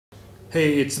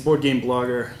Hey, it's the Board Game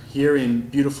Blogger here in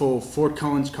beautiful Fort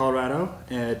Collins, Colorado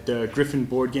at Griffin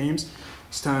Board Games.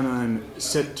 This time I'm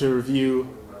set to review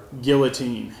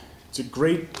Guillotine. It's a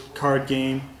great card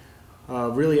game,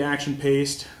 really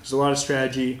action-paced. There's a lot of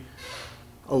strategy,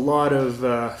 a lot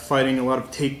of fighting, a lot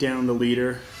of take down the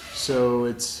leader. So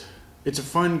it's a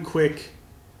fun, quick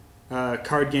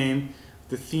card game.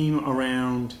 The theme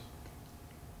around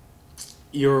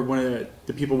you're one of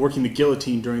the people working the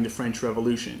guillotine during the French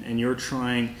Revolution, and you're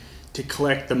trying to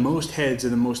collect the most heads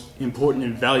of the most important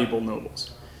and valuable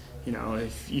nobles. You know,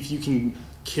 if you can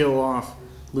kill off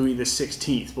Louis the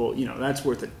 16th, well, you know, that's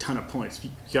worth a ton of points. If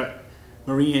you got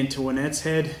Marie Antoinette's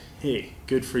head, hey,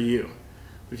 good for you.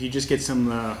 But if you just get some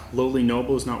lowly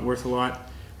nobles not worth a lot,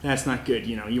 that's not good.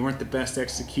 You know, you weren't the best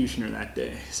executioner that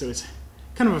day. So it's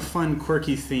kind of a fun,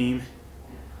 quirky theme.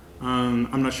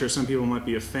 I'm not sure, some people might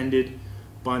be offended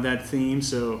by that theme,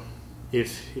 so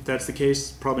if that's the case,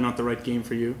 it's probably not the right game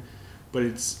for you. But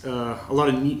it's a lot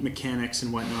of neat mechanics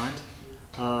and whatnot.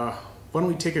 Why don't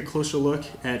we take a closer look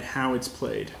at how it's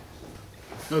played?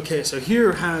 Okay, so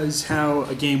here is how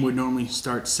a game would normally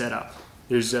start set up.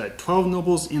 There's 12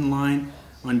 nobles in line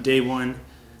on day one,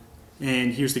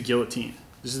 and here's the guillotine.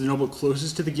 This is the noble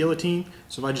closest to the guillotine,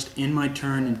 so if I just end my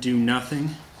turn and do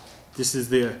nothing, this is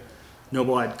the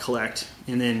noble I'd collect,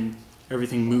 and then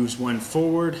everything moves one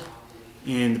forward,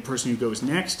 and the person who goes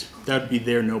next, that would be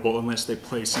their noble unless they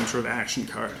play some sort of action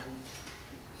card.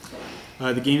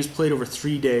 The game is played over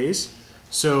 3 days,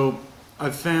 so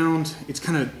I've found it's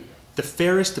kind of the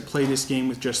fairest to play this game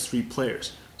with just 3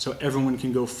 players, so everyone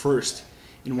can go first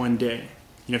in one day.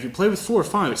 You know, if you play with 4 or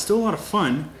 5, it's still a lot of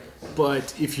fun,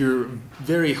 but if you're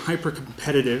very hyper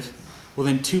competitive, well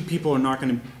then 2 people are not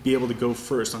going to be able to go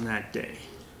first on that day.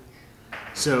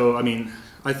 So, I mean,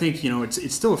 I think, you know,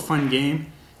 it's still a fun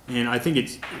game, and I think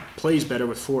it plays better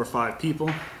with 4 or 5 people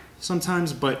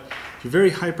sometimes, but if you're very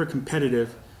hyper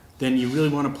competitive, then you really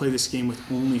want to play this game with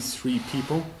only 3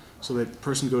 people so that the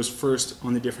person goes first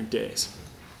on the different days.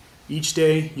 Each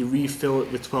day you refill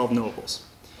it with 12 nobles,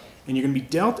 and you're going to be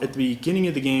dealt at the beginning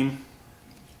of the game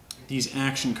these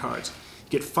action cards.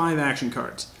 You get 5 action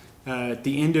cards. At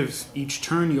the end of each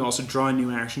turn you also draw a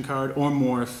new action card, or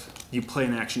more if you play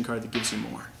an action card that gives you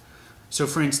more. So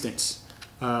for instance,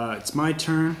 it's my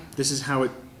turn. This is how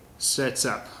it sets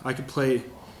up. I could play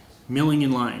milling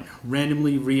in line,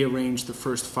 randomly rearrange the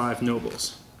first 5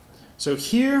 nobles. So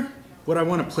here, what I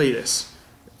want to play this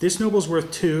noble's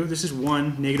worth 2, this is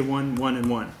 1, -1, 1, and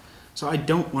 1. So I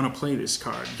don't want to play this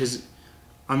card because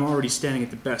I'm already standing at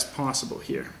the best possible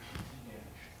here.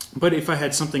 But if I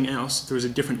had something else, if there was a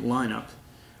different lineup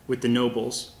with the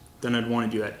nobles, then I'd want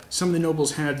to do that. Some of the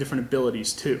nobles have different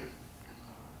abilities too.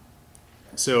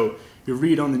 So you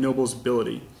read on the noble's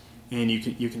ability, and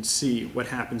you can see what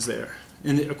happens there.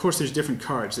 And of course there's different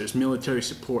cards. There's military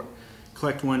support.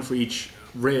 Collect 1 for each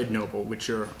red noble, which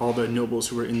are all the nobles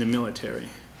who are in the military.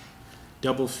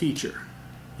 Double feature,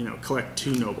 you know, collect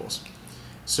 2 nobles.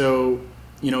 So,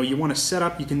 you know, you want to set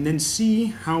up, you can then see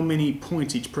how many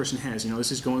points each person has. You know,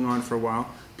 this is going on for a while.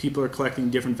 People are collecting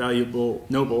different valuable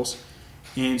nobles,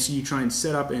 and so you try and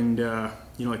set up and,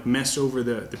 you know, like mess over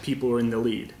the people who are in the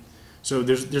lead. So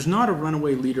there's not a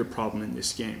runaway leader problem in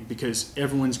this game because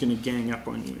everyone's going to gang up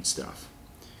on you and stuff.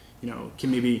 You know,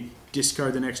 can maybe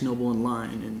discard the next noble in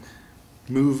line and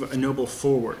move a noble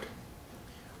forward,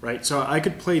 right? So I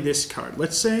could play this card.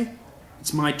 Let's say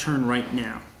it's my turn right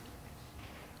now,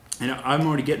 and I'm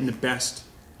already getting the best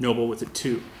noble with a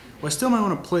 2. Well, I still might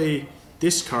want to play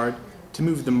this card to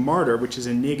move the martyr, which is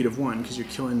a -1 because you're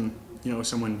killing, you know,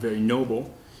 someone very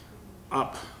noble,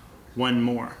 up 1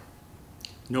 more.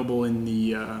 Noble in the,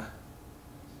 you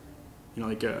know,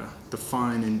 like the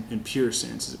fine and pure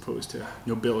sense as opposed to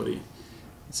nobility.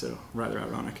 So rather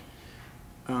ironic.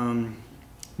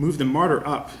 Move the martyr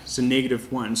up, so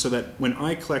 -1, so that when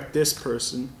I collect this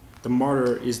person, the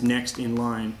martyr is next in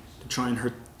line to try and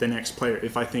hurt the next player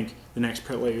if I think the next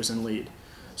player is in lead.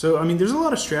 So, I mean, there's a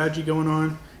lot of strategy going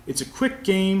on. It's a quick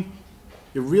game.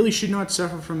 You really should not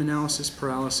suffer from analysis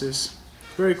paralysis.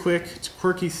 Very quick. It's a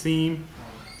quirky theme.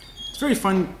 It's a very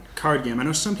fun card game. I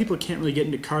know some people can't really get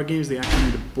into card games. They actually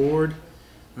need a board.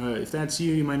 If that's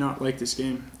you, you might not like this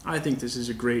game. I think this is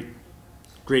a great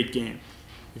game.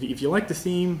 If you like the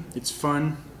theme, it's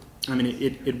fun. I mean,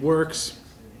 it works.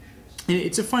 And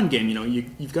it's a fun game. You know,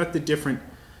 you've got the different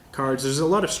cards. There's a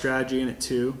lot of strategy in it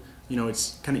too. You know,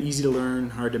 it's kind of easy to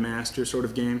learn, hard to master sort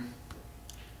of game.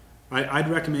 I'd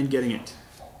recommend getting it.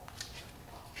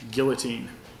 Guillotine.